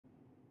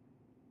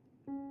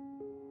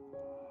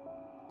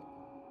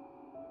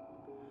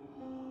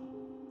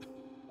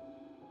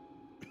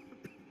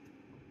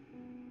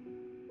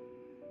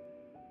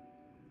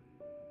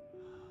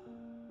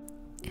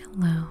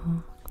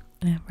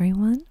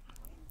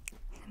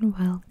and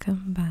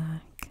welcome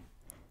back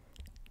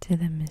to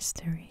the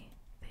Mystery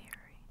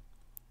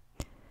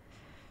Theory.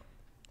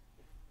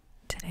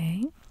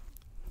 Today,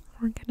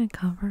 we're going to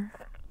cover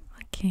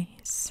a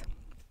case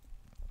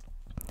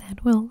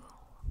that will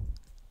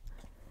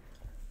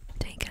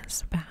take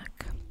us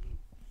back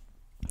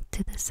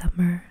to the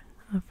summer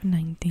of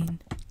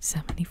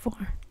 1974.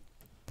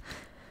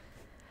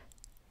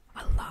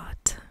 A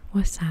lot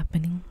was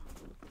happening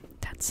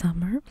that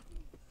summer.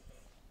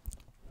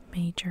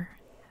 Major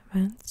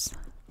events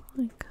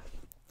like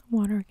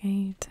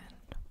Watergate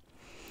and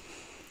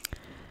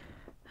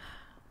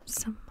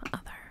some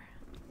other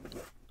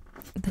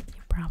that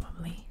you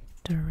probably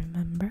do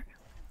remember,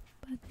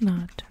 but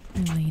not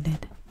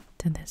related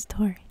to this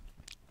story.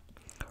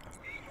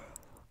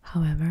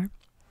 However,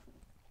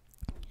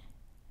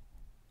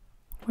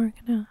 we're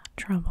gonna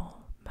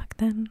travel back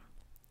then,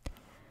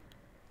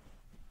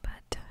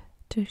 but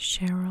to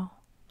Cheryl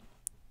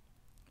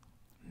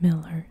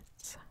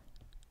Miller's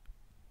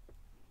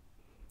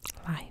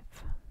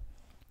life,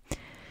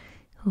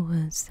 who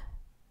was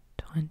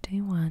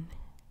 21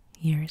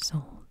 years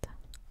old.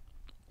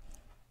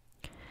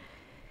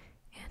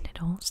 And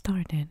it all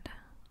started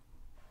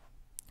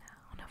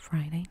on a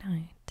Friday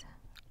night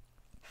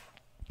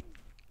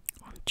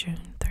on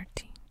June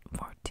 14.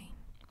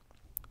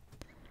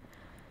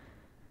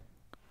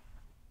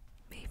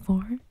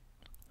 Before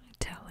I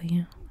tell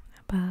you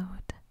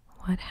about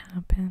what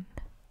happened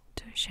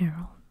to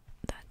Cheryl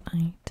that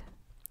night,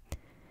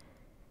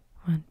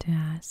 I want to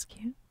ask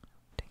you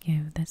to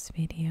give this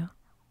video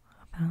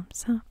a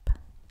thumbs up.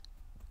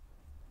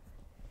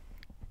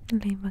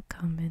 Leave a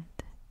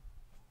comment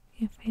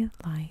if you'd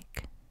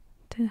like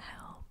to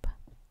help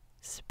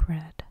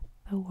spread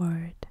the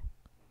word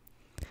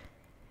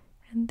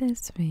and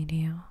this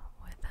video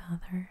with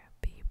other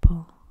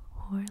people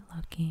who are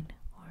looking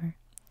for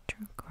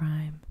true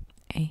crime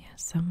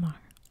ASMR.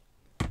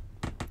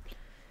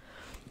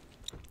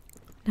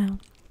 Now,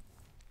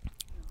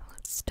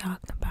 let's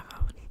talk about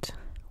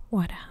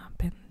what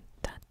happened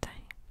that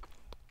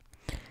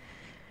day.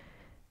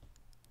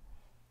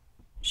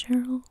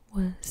 Cheryl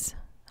was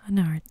an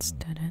art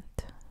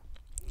student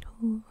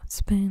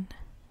who's been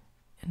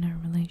in a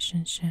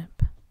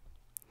relationship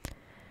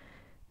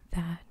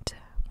that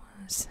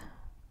was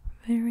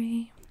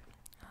very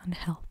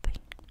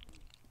unhealthy.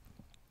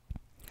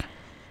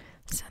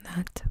 So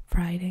that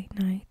Friday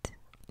night,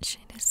 she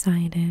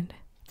decided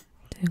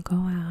to go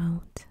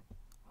out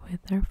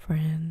with her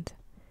friend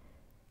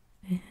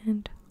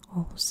and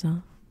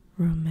also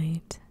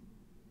roommate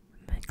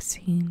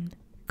Maxine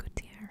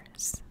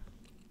Gutierrez.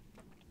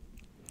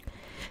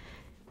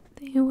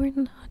 They were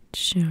not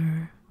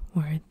sure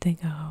where to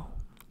go,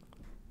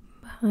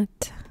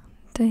 but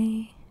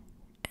they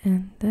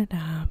ended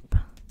up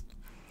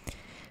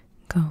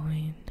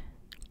going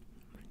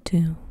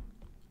to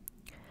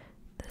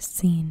the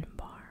Scene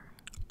Bar,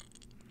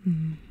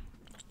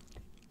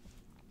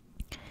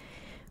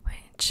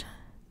 which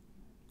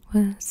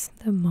was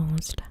the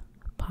most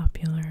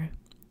popular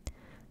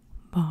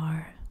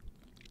bar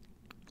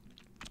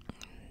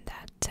in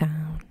that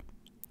town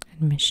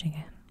in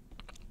Michigan.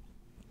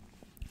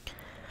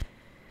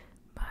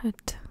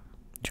 But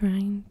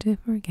trying to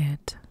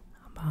forget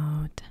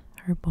about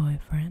her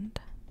boyfriend,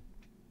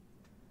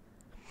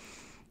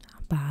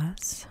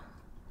 Abbas,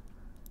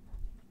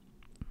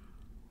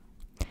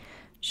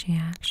 she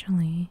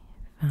actually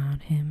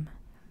found him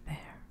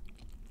there.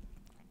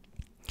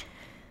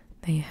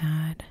 They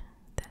had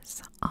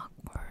this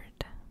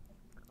awkward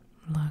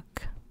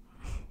look,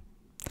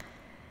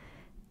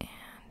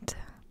 and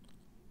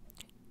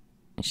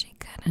she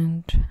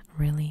couldn't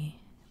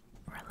really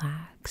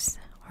relax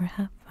or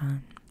have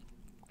fun.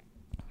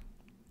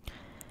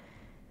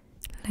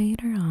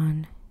 Later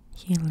on,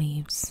 he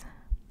leaves,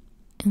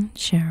 and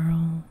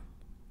Cheryl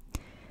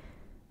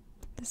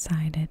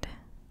decided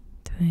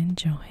to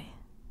enjoy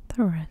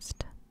the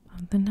rest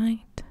of the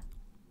night.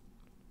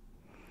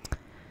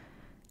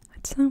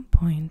 At some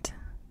point,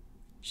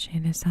 she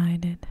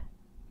decided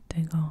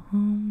to go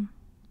home,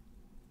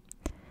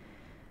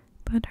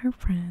 but her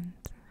friend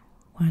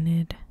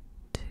wanted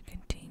to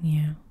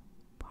continue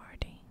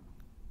partying.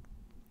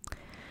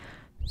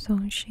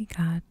 So she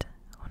got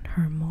on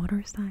her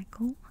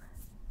motorcycle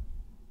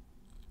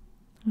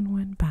and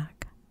went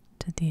back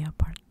to the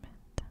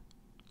apartment.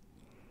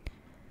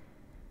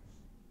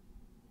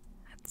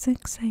 At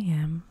 6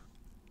 a.m.,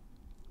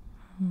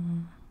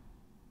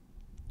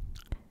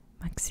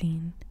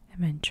 Maxine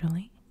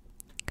eventually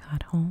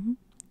got home,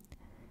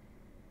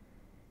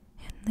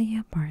 and the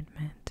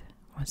apartment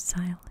was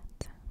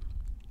silent.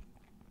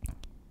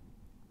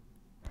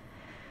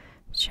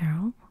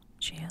 Cheryl,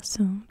 she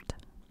assumed,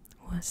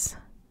 was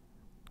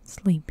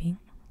sleeping,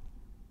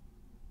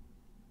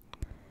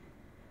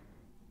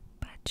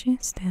 but she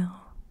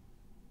still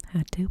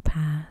had to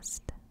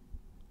pass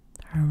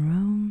her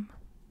room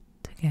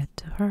to get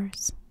to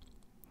hers.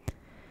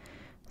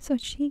 So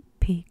she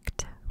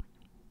peeked,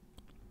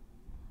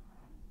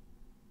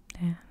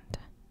 and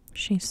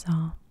she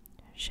saw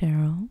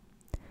Cheryl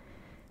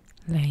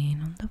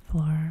laying on the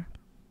floor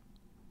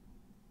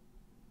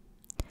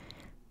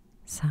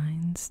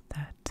signs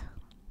that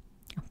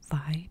a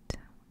fight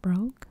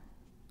broke.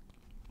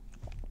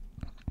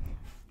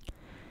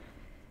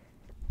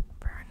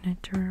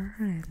 Furniture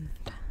and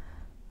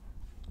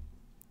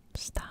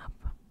stuff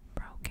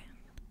broken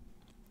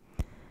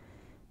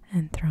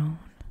and thrown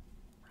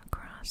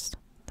across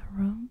the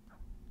room.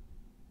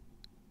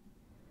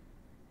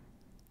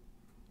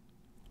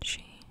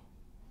 She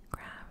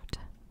grabbed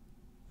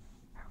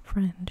her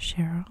friend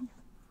Cheryl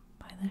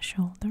by the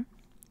shoulder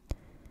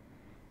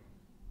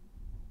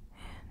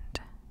and,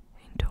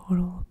 in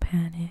total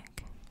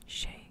panic,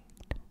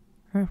 shaked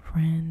her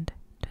friend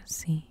to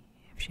see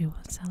if she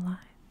was alive.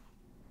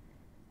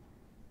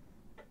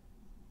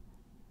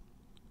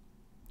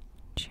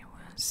 She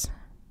was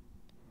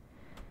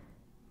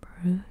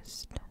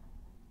bruised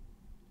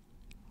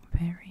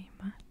very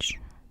much,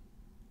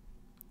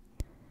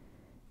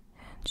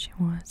 and she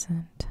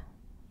wasn't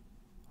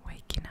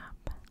waking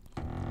up.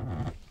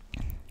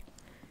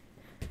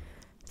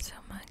 So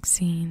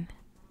Maxine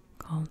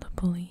called the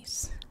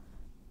police.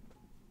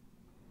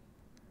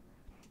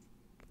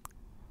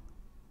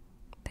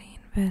 They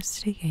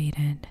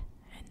investigated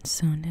and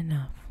soon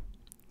enough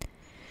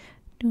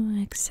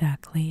knew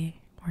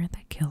exactly where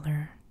the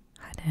killer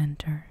had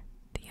entered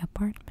the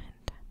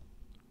apartment.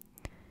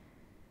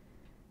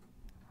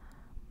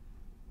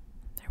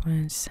 There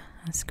was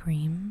a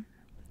scream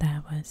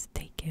that was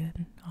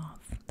taken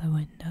off the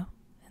window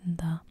in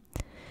the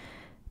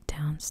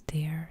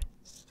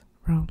downstairs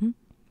room.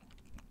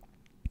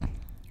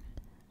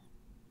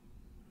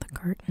 The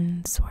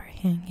curtains were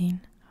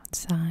hanging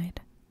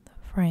outside the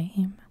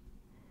frame,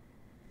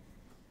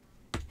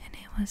 and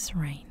it was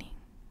raining.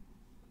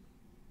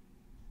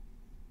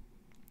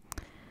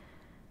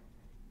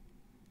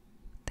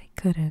 They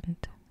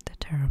couldn't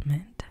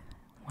determine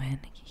when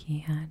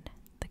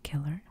the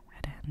killer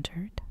had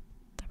entered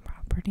the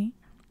property,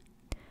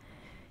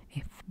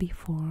 if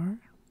before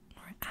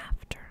or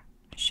after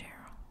Cheryl.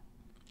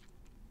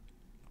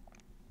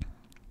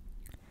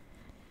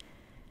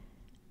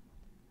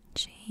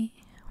 She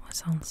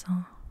was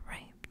also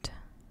raped.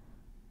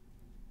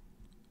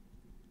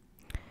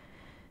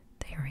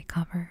 They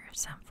recovered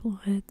some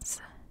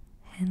fluids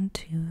and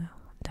 2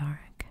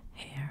 dark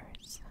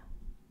hairs.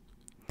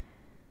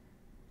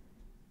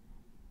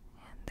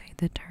 And they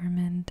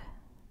determined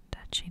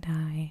that she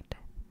died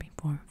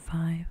before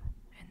 5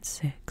 and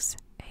 6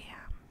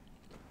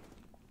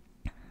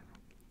 a.m.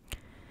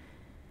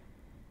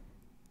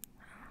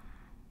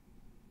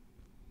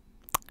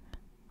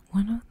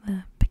 One of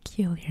the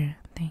peculiar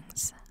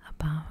things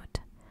about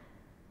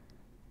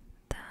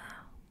the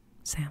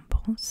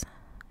samples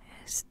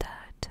is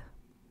that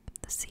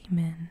the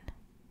semen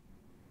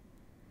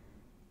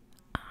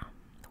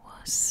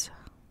was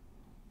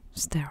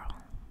sterile.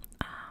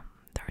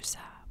 There's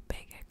a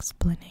big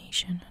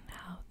explanation on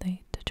how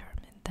they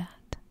determined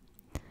that.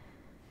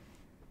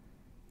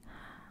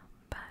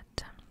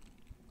 But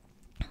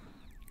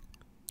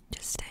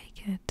just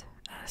take it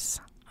as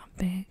a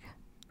big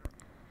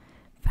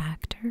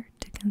factor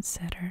to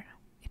consider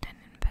in an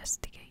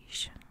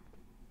investigation.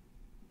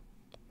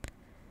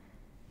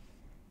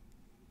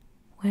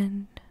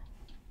 When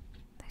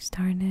they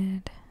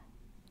started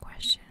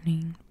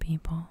questioning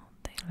people,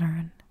 they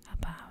learned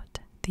about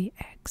the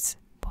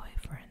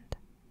ex-boyfriend.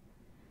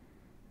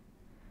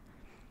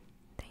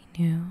 They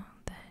knew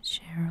that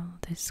Cheryl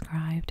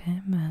described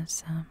him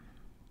as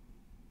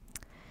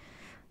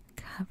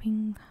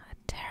having a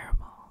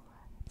terrible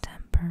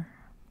temper,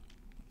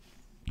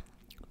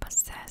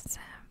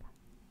 possessive,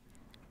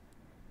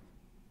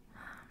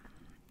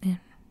 and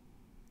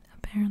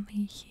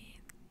apparently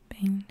he'd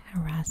been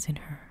harassing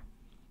her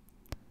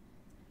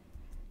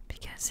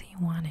because he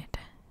wanted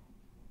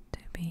to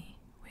be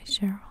with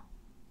Cheryl.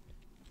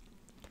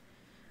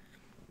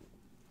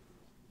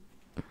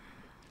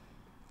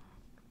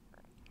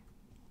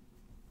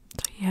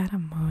 So he had a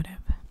motive.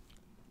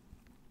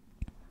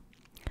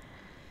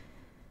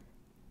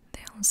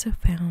 They also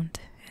found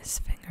his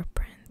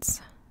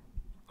fingerprints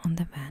on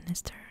the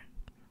banister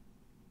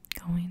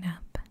going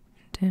up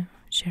into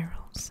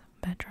Cheryl's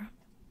bedroom,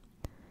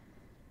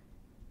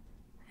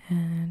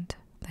 and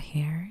the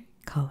hair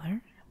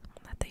color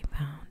that they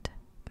found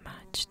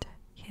matched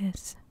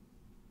his.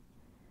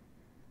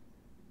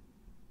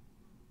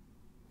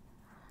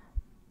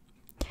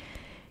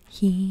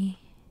 He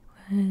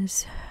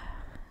was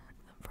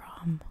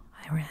from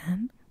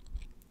Iran,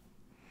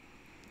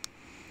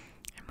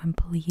 and when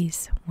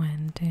police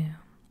went to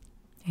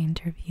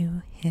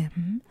interview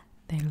him,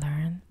 they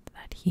learned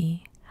that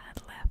he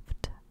had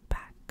left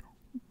back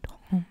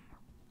home.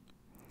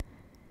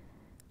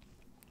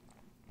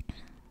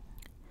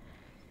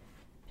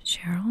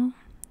 Cheryl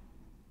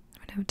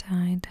would have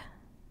died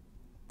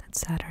that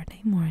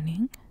Saturday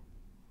morning,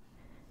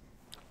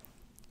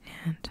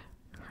 and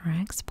her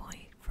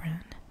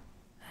ex-boyfriend,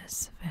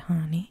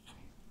 Svehani,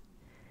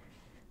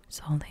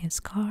 sold his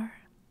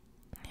car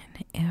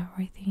and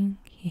everything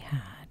he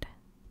had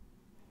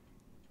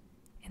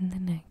in the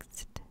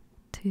next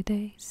 2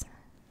 days,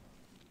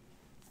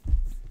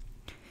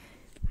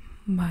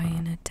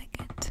 buying a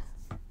ticket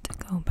to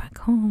go back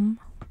home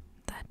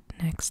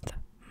next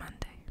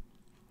Monday.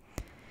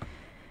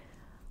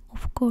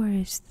 Of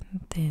course,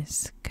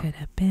 this could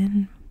have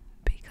been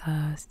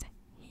because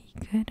he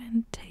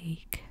couldn't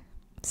take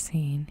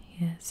seeing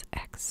his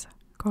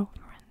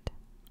ex-girlfriend.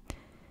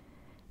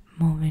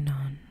 Moving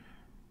on.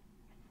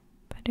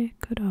 But it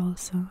could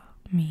also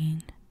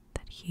mean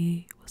that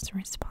he was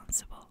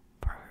responsible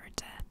for her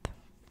death.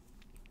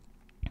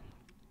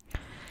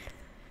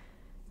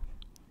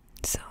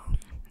 So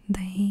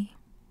the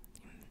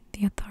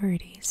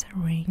authorities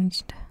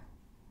arranged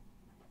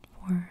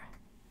for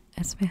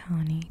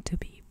Esfahani to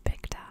be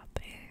picked up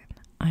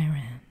in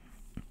Iran.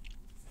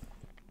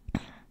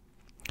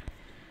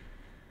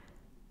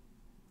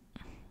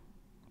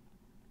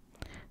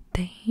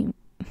 They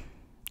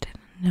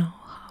didn't know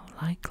how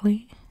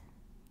likely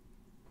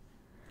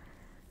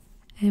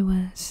it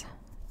was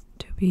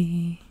to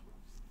be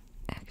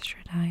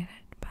extradited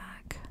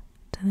back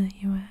to the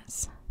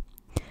US,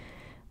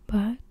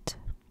 but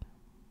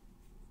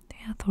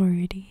the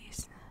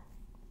authorities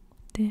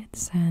did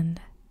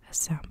send a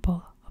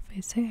sample of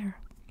his hair,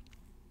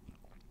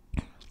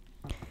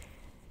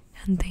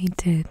 and they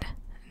did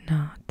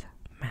not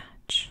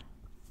match.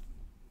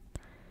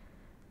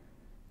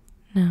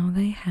 Now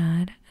they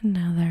had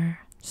another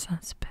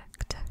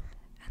suspect,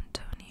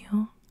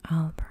 Antonio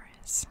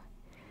Alvarez,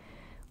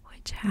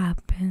 which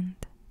happened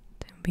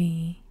to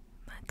be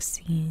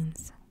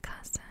Maxine's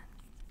cousin.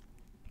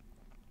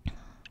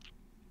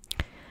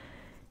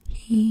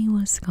 He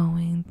was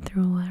going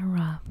through a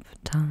rough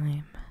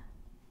time,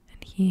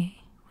 and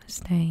he was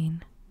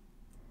staying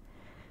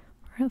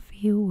for a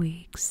few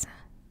weeks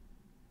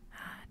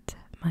at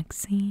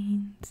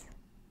Maxine's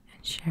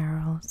and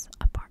Cheryl's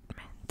apartment.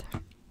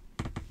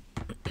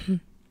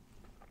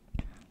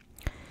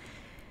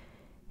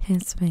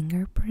 His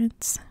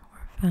fingerprints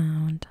were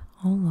found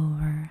all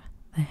over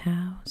the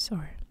house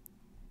or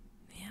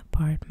the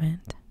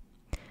apartment,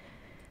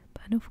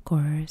 but of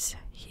course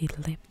he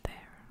lived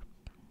there.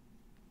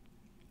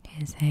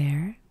 His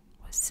hair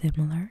was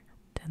similar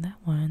to the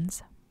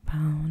ones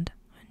found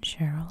on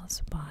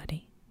Cheryl's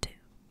body too.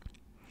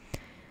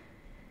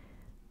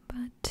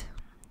 But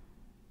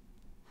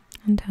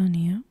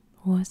Antonio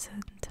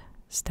wasn't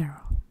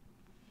sterile,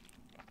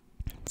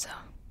 so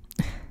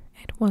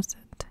it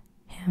wasn't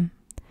him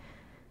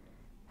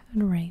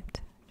who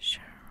raped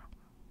Cheryl,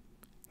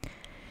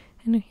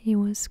 and he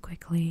was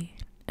quickly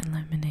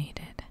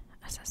eliminated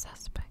as a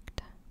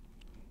suspect.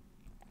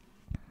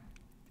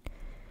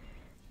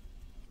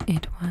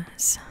 It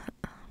was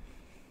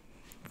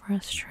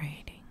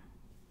frustrating,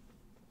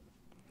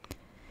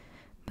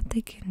 but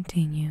they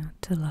continued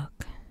to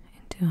look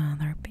into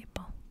other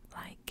people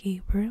like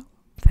Gabriel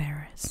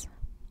Ferris,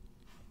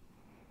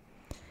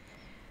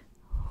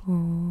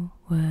 who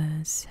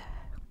was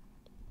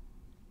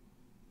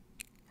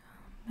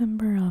a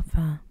member of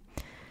a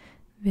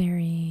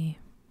very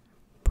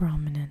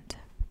prominent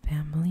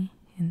family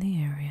in the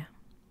area,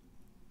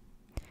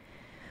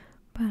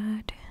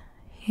 but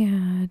he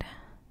had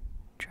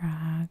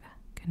drug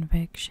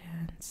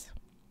convictions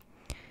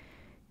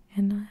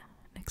and an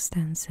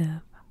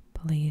extensive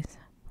police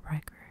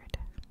record.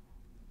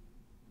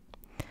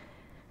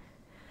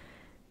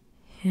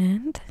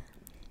 And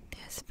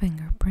his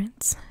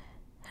fingerprints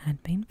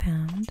had been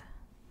found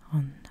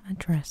on a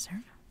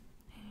dresser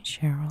in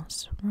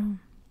Cheryl's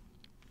room.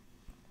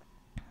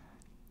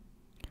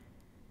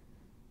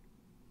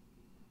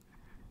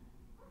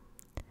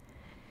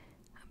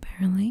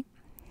 Apparently,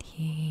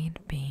 he'd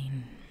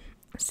been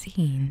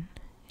seeing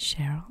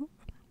Cheryl,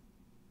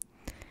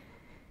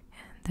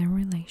 and their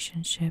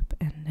relationship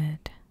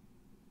ended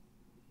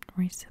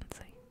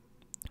recently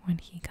when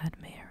he got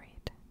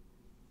married.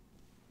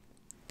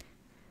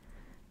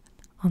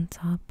 On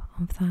top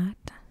of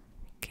that,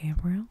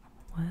 Gabriel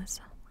was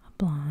a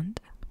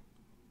blonde,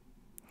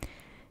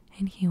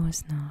 and he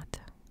was not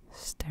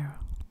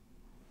sterile.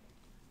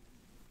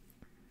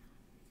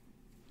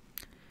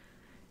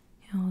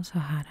 He also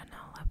had an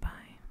alibi.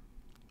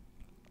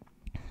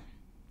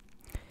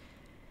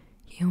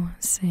 He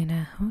was in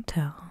a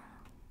hotel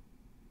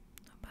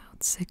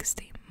about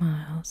 60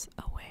 miles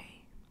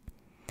away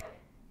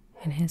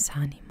in his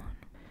honeymoon.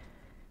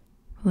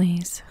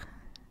 Police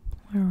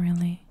were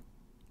really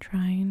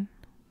trying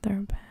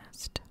their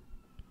best.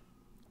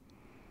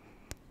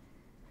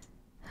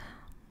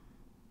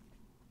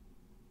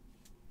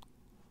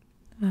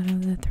 Out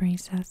of the 3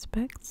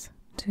 suspects,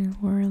 2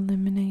 were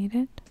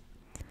eliminated,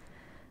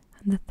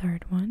 and the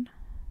third one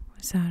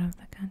was out of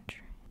the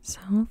country. So,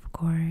 of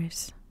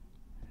course,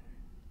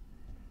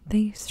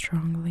 they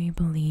strongly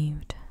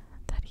believed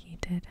that he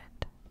did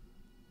it.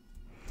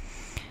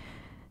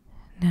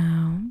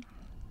 Now,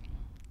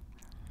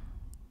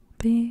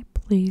 the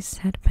police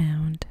had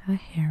found a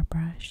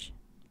hairbrush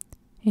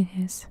in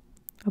his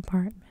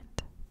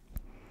apartment,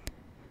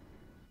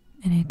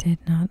 and it did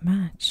not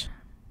match.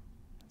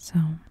 So,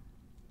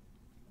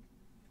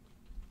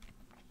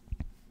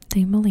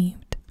 they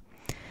believed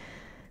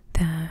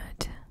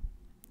that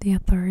the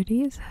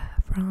authorities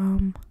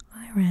from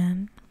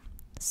Iran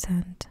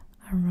sent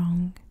a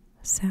wrong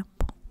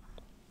sample.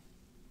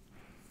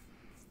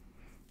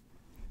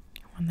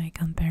 when they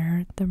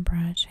compared the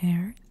brush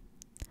hair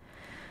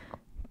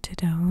to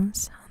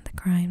those on the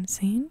crime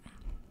scene,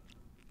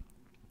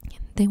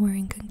 they were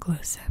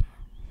inconclusive.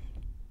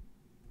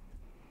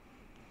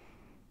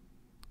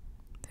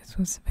 This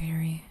was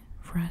very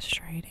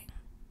frustrating,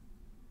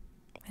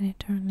 and it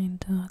turned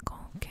into a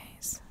cold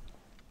case.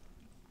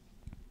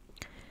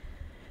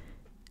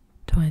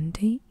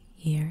 20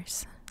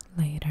 years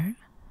later,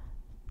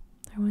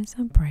 there was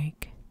a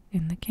break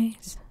in the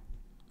case.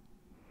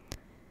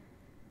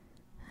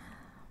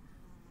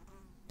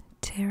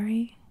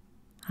 Terry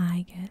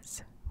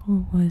Higgins,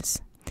 who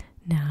was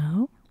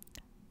now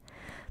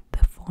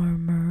the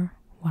former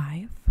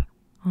wife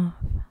of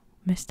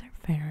Mr.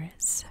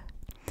 Ferris,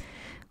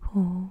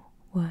 who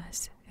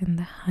was in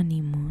the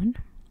honeymoon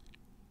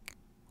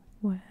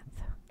in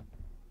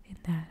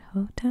that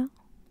hotel,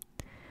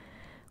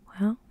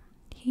 well,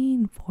 he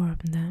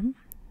informed them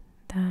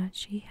that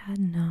she had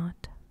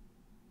not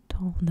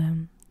told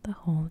them the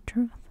whole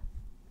truth.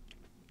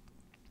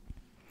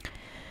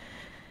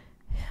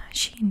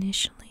 She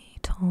initially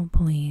told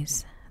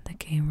police that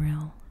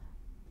Gabriel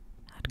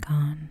had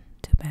gone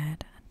to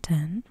bed at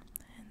 10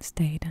 and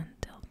stayed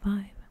until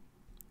 5.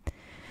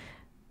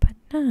 But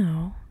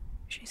now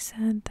she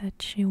said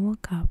that she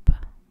woke up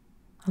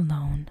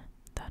alone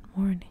that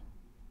morning,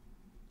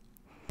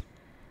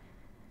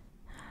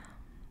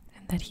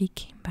 and that he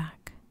came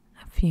back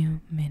a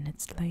few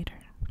minutes later,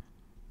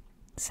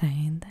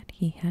 saying that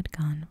he had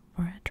gone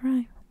for a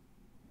drive.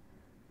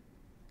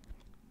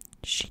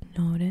 She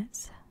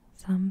noticed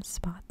some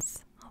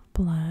spots of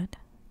blood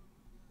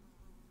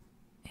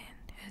in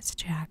his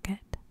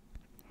jacket,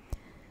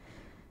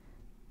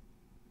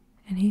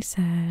 and he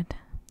said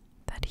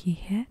that he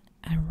hit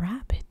a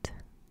rabbit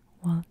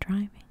while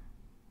driving.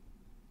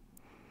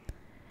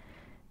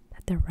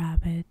 That the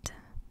rabbit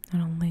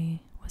not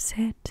only was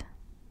hit,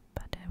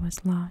 but it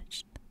was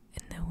lodged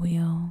in the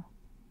wheel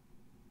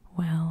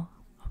well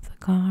of the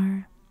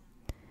car,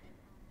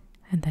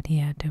 and that he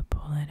had to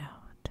pull it out.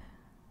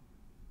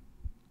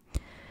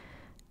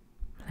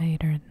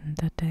 Later in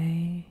the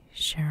day,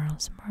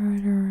 Cheryl's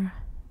murder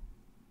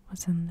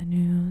was in the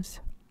news,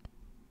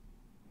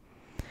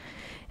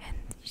 and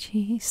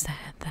she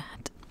said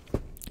that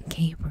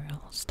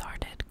Gabriel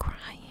started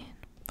crying,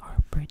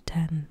 or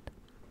pretend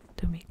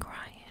to be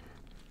crying.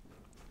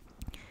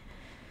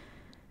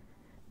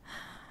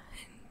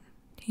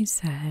 And he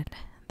said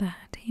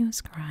that he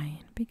was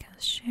crying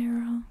because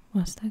Cheryl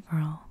was the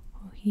girl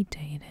who he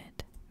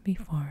dated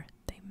before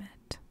they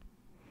met.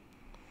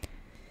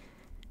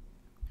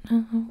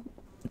 Now,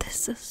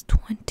 this is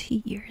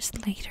 20 years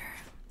later,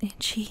 and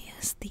she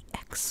is the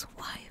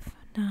ex-wife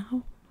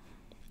now.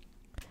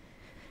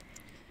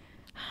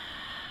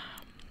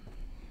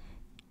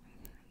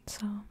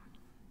 So,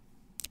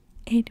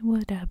 it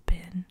would have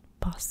been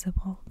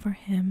possible for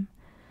him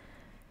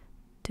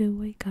to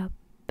wake up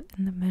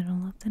in the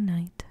middle of the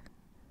night,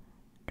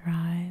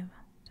 drive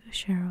to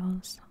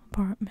Cheryl's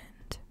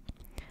apartment,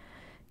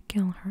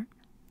 kill her,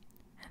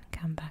 and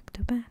come back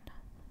to bed.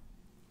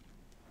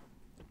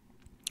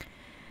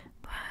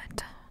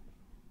 But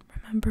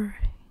remember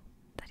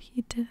that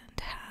he didn't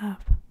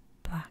have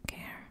black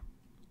hair,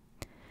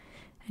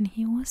 and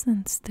he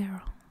wasn't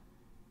sterile.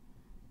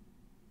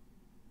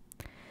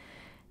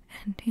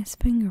 And his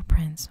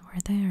fingerprints were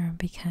there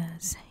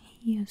because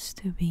he used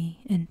to be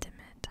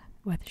intimate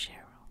with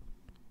Cheryl.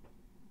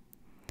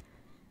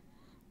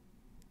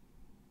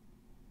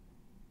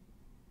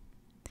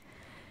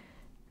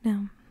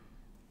 Now,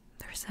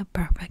 there's a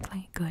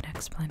perfectly good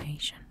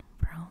explanation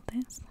for all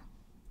this.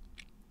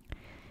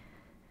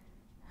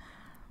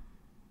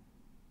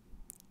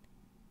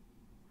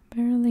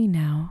 Apparently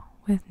now,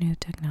 with new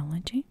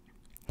technology,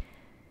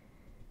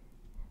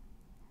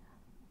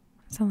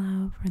 it's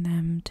allowed for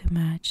them to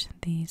match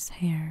these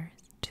hairs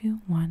to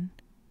one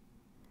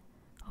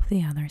of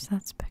the other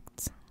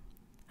suspects,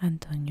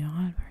 Antonio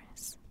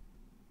Alvarez.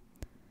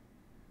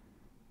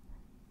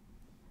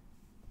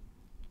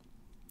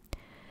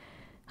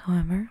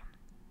 However,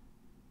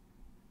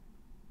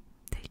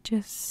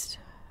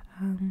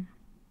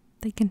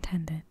 they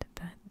contended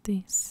that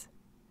these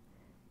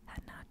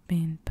had not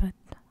been put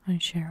on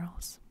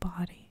Cheryl's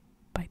body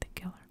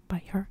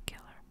by her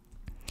killer.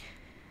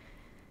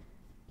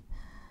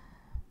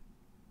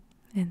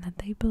 And that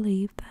they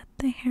believed that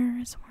the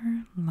hairs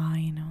were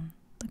lying on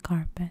the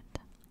carpet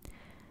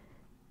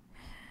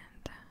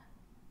and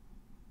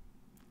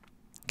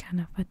kind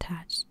of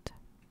attached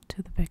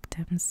to the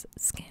victim's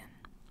skin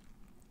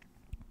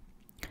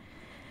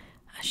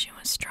as she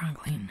was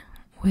struggling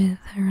with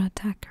her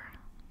attacker.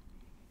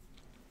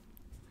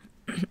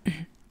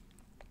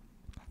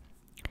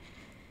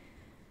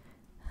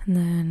 And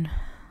then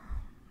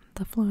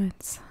the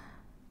fluids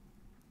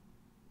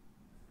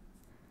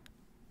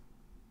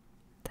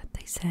that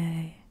they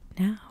say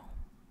now,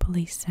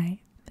 police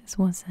say this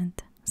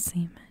wasn't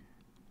semen,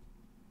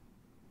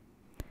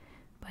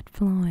 but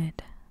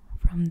fluid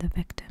from the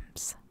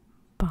victim's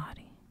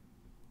body.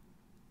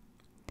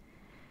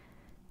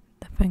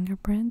 The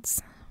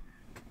fingerprints,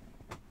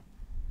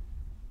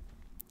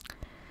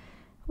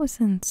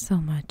 wasn't so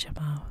much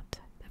about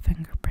the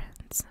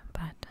fingerprints,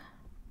 but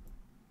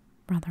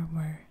rather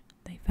where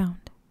they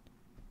found.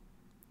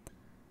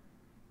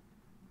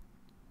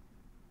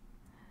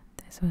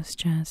 This was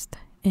just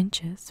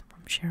inches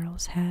from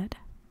Cheryl's head,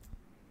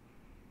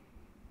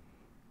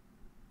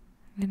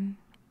 and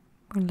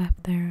were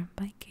left there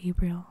by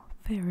Gabriel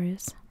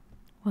Ferris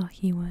while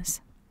he was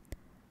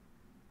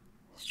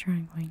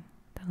strangling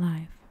the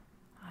life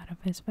out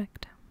of his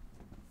victim.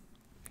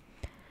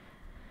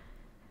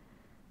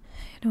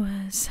 It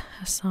was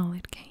a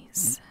solid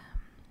case.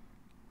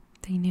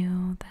 They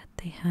knew that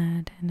they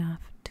had enough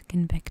to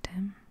convict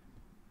him,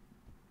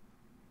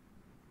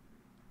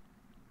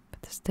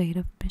 but the state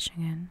of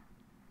Michigan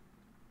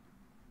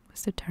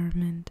was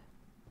determined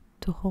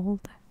to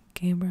hold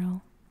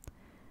Gabriel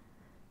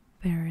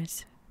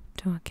Ferris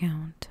to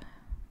account.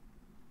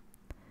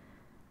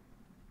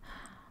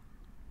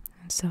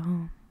 And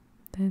so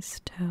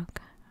this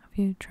took a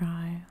few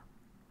trials.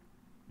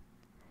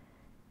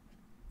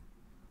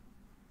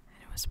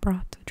 And it was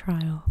brought to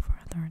trial for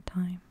a third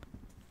time.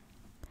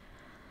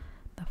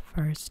 The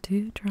first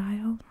two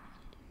trials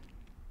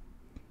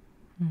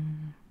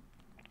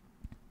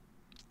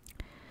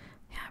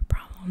had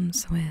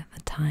problems with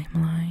the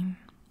timeline,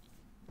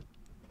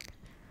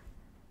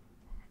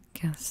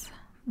 because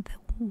the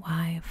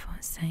wife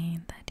was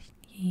saying that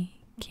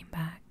he came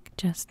back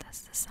just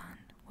as the sun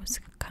was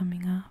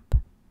coming up,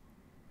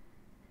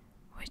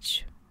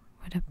 which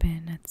would have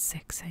been at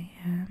 6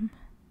 a.m.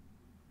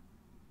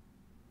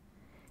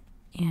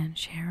 And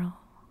Cheryl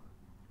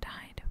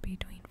died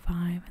between 5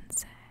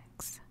 and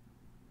 6.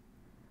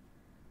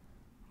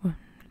 Wouldn't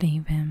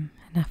leave him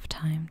enough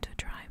time to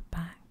drive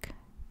back.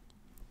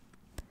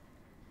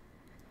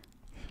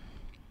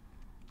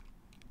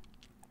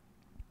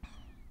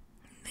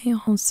 They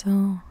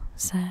also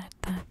said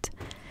that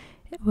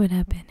it would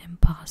have been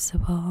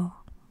impossible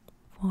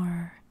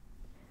for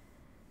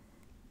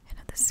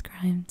this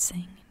crime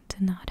scene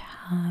to not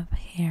have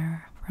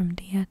hair from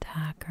the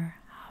attacker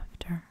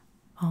after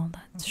all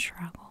that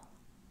struggle.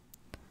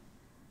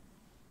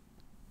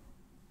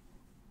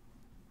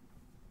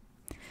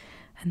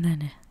 And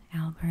then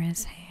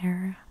Alvarez's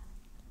hair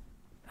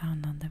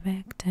found on the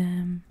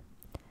victim,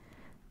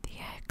 the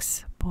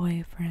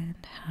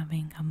ex-boyfriend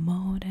having a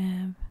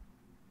motive.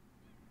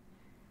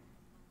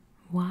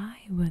 Why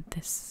would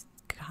this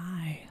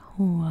guy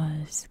who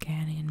was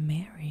getting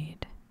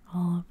married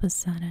all of a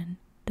sudden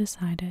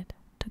decided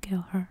to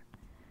kill her?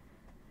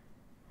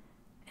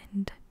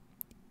 And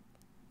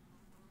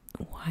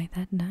why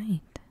that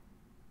night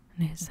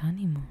on his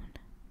honeymoon?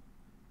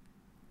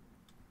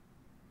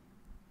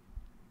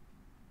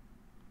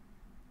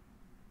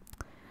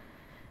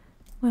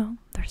 Well,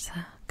 there's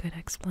a good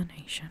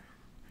explanation,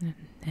 and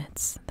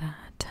it's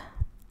that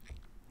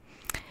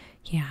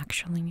he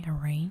actually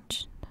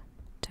arranged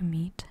to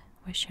meet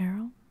with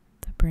Cheryl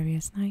the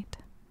previous night,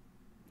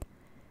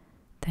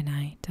 the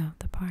night of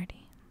the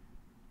party.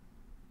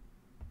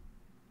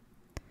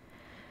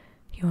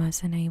 He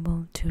wasn't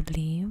able to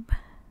leave,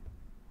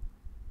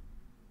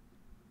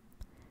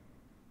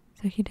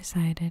 so he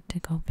decided to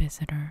go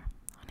visit her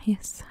on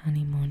his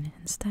honeymoon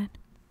instead.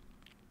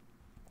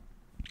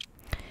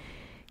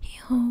 He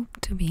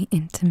hoped to be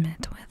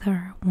intimate with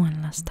her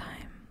one last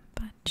time,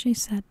 but she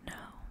said no.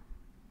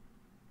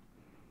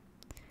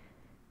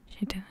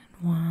 She didn't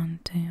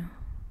want to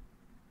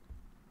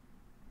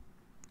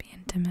be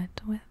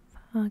intimate with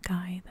a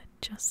guy that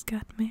just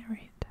got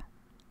married.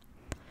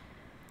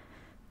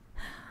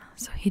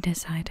 So he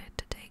decided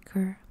to take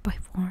her by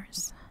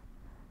force.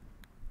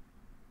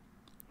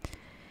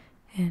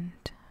 And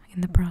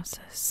in the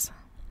process,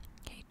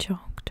 he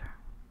choked her.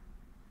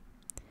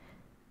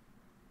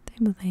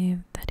 They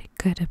believe that it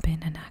could have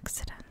been an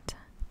accident.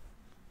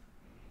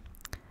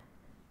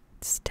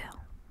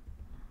 Still,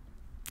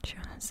 she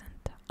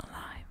wasn't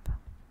alive.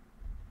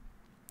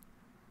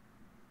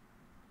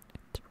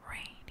 It's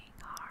raining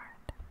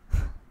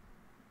hard.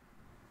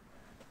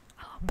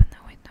 I'll open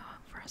the window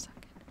for a second.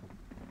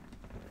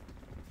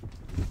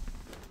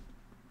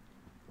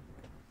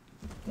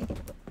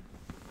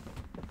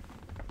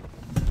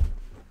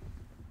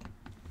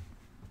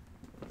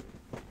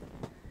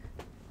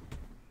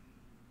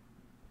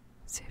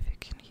 See if you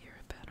can hear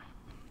it better.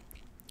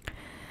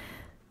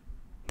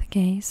 The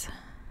case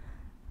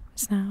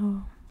is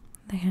now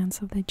in the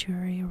hands of the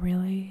jury,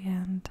 really,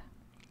 and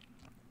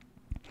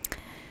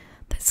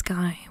this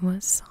guy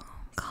was so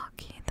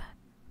cocky that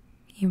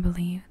he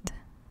believed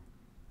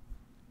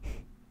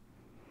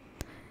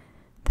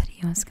that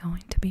he was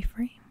going to be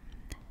free.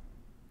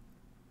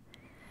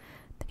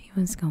 That he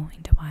was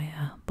going to buy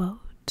a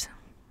boat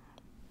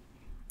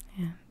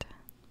and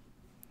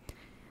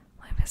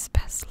live his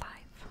best life.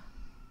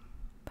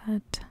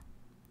 But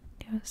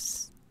he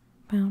was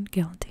found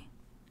guilty.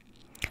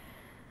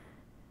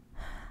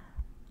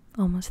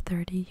 Almost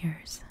 30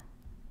 years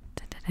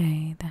to the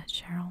day that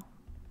Cheryl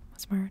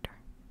was murdered.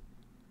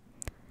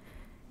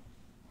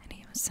 And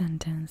he was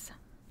sentenced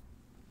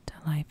to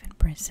life in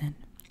prison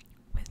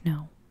with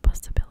no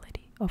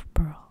possibility of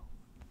parole.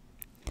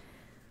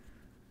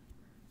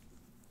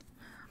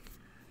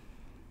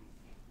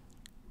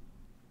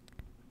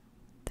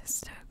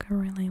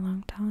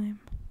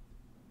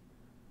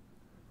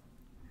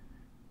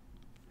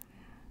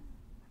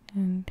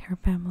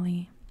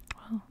 family,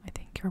 well, I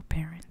think your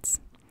parents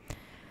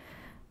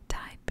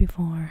died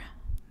before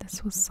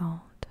this was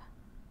solved.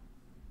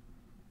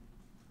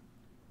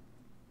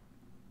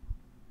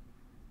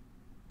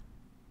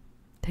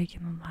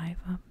 Taking the life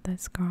of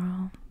this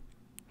girl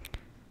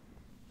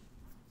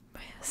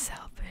by a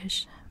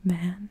selfish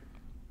man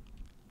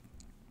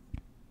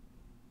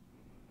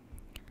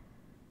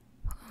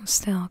who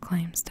still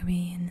claims to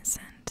be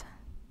innocent.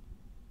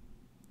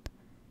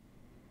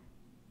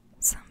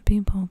 Some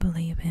people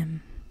believe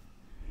him.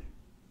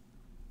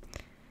 I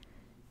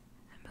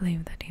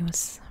believe that he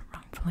was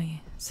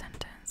wrongfully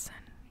sentenced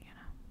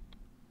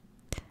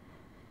and,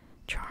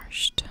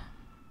 charged.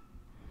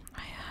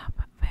 I have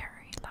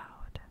very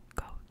loud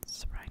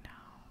goats right now.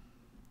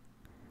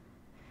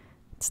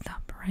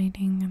 Stop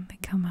writing and they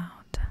come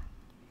out.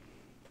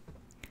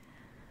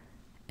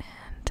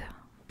 And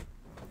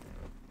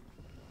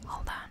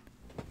hold on.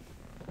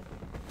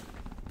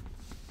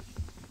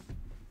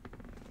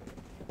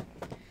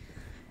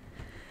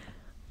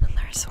 And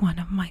there's one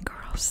of my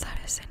girls that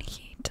is in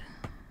heat.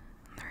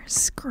 They're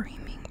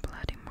screaming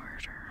bloody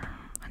murder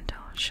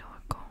until she'll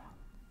go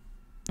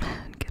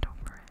and get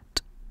over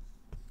it.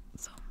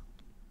 So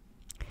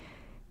if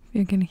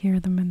you can hear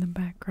them in the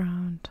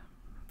background,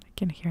 I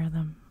can hear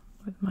them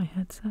with my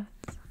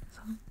headsets,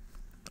 so I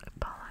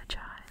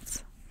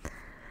apologize.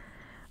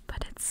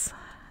 But it's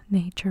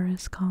nature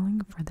is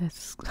calling for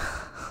this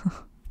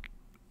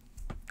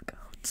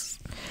goats.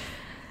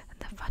 And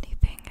the funny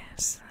thing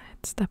is,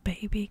 it's the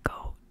baby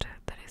goat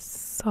that is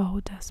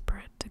so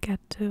desperate to get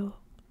to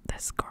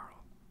this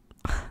girl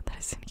that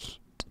is in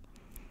heat.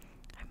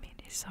 I mean,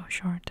 he's so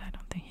short, I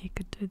don't think he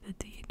could do the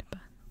deed,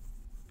 but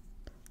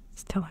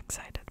still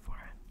excited for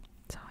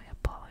it. So I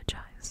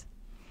apologize.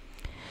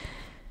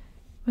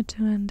 But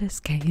to end this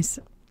case,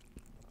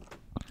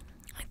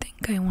 I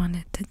think I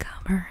wanted to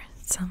cover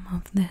some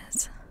of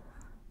these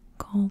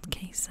cold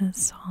cases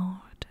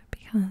solved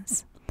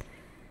because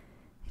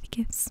it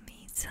gives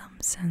me some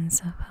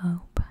sense of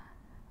hope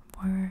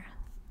for,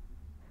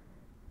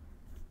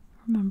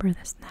 remember the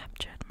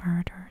Snapchat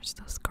murders,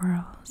 those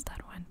girls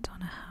that went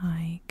on a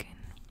hike,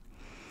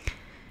 and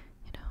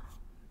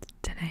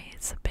today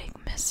it's a big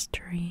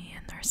mystery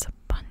and there's a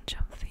bunch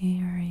of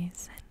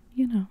theories,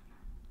 and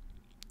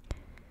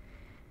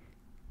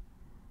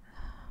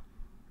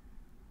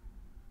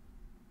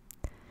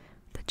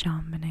the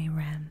John Benet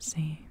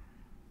Ramsey,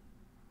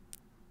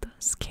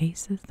 those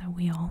cases that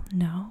we all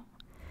know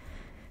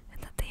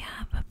and that they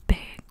have a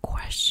big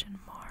question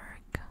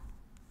mark.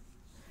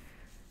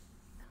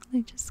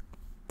 These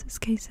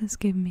cases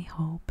give me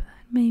hope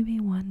that maybe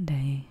one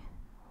day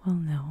we'll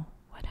know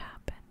what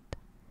happened,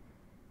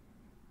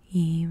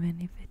 even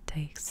if it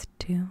takes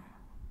 2,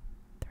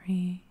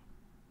 3,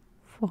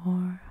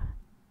 4,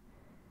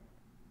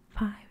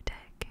 5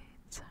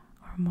 decades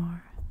or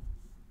more.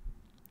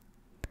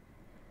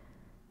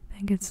 I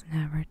think it's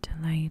never too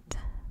late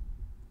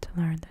to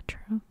learn the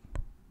truth.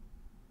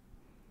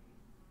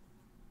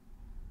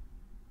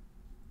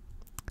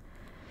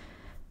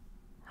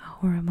 A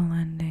horrible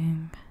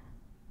ending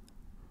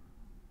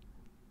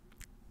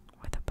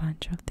with a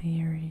bunch of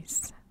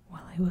theories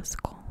while it was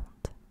cold.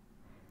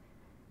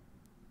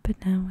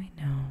 But now we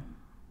know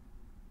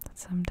that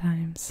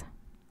sometimes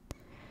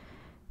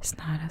it's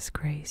not as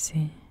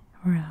crazy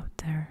or out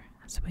there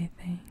as we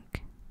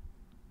think.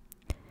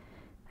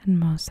 And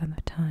most of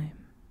the time,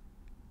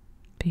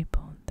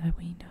 people that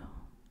we know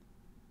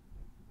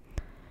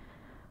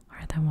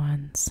are the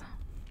ones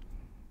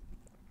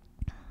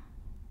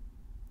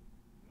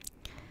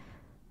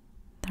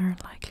that are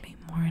likely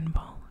more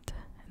involved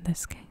in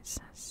these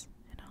cases.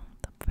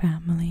 The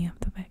family of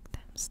the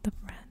victims, the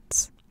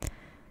friends,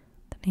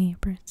 the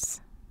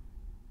neighbors,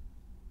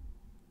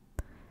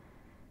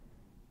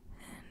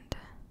 and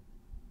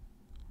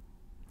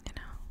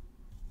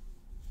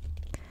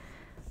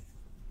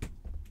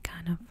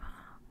kind of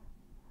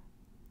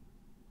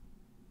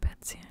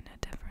puts you in a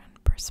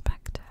different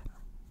perspective.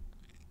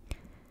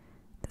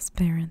 This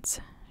parents'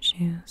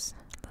 shoes,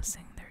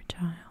 losing their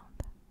child.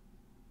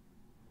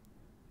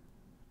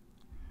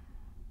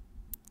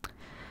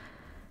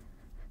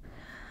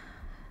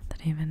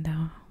 That even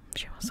though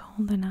she was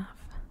old enough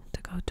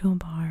to go to a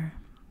bar,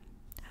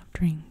 have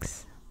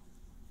drinks,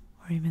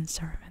 or even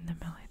serve in the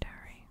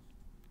military,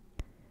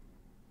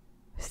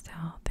 we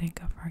still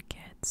think of our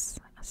kids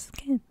as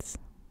kids,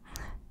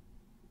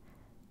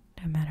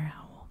 no matter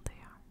how old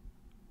they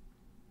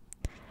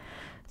are.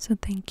 So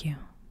thank you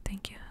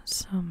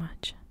so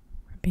much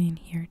for being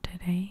here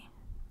today.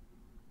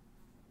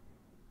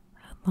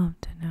 I'd love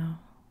to know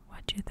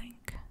what you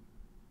think.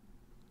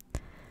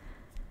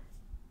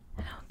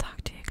 And I'll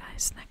talk to you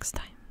guys next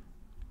time.